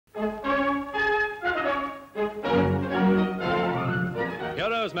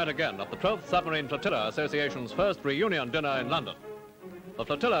heroes met again at the 12th Submarine Flotilla Association's first reunion dinner in London. The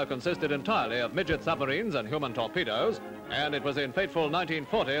flotilla consisted entirely of midget submarines and human torpedoes, and it was in fateful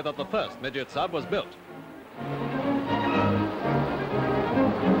 1940 that the first midget sub was built.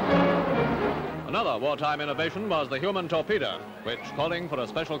 Another wartime innovation was the human torpedo, which, calling for a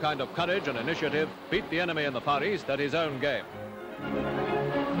special kind of courage and initiative, beat the enemy in the Far East at his own game.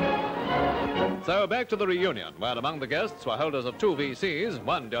 So back to the reunion, where among the guests were holders of 2 VCs,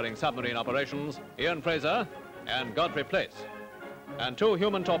 one during submarine operations, Ian Fraser and Godfrey, and 2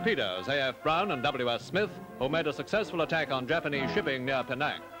 human torpedoes, A.F. Brown and W.S. Smith, who made a successful attack on Japanese shipping near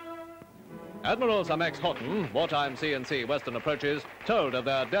Penang. Admiral Sir Max Horton, wartime C&C Western approaches, told of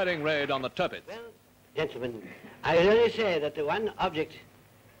their daring raid on the Tirpitz. Well, gentlemen, I will only say that the one object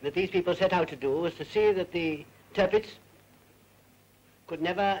that these people set out to do was to see that the Tirpitz could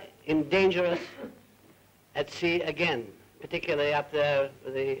never endanger us at sea again, particularly up there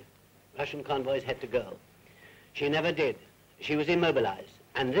where the Russian convoys had to go. She never did. She was immobilized,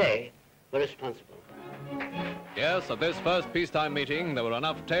 and they were responsible. Yes, at this first peacetime meeting, there were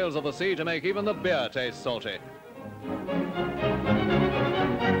enough tales of the sea to make even the beer taste salty.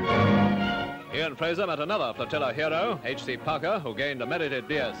 Ian Fraser met another flotilla hero, H.C. Parker, who gained a merited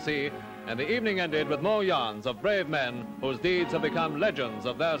DSC, and the evening ended with more yarns of brave men whose deeds have become legends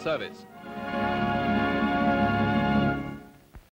of their service.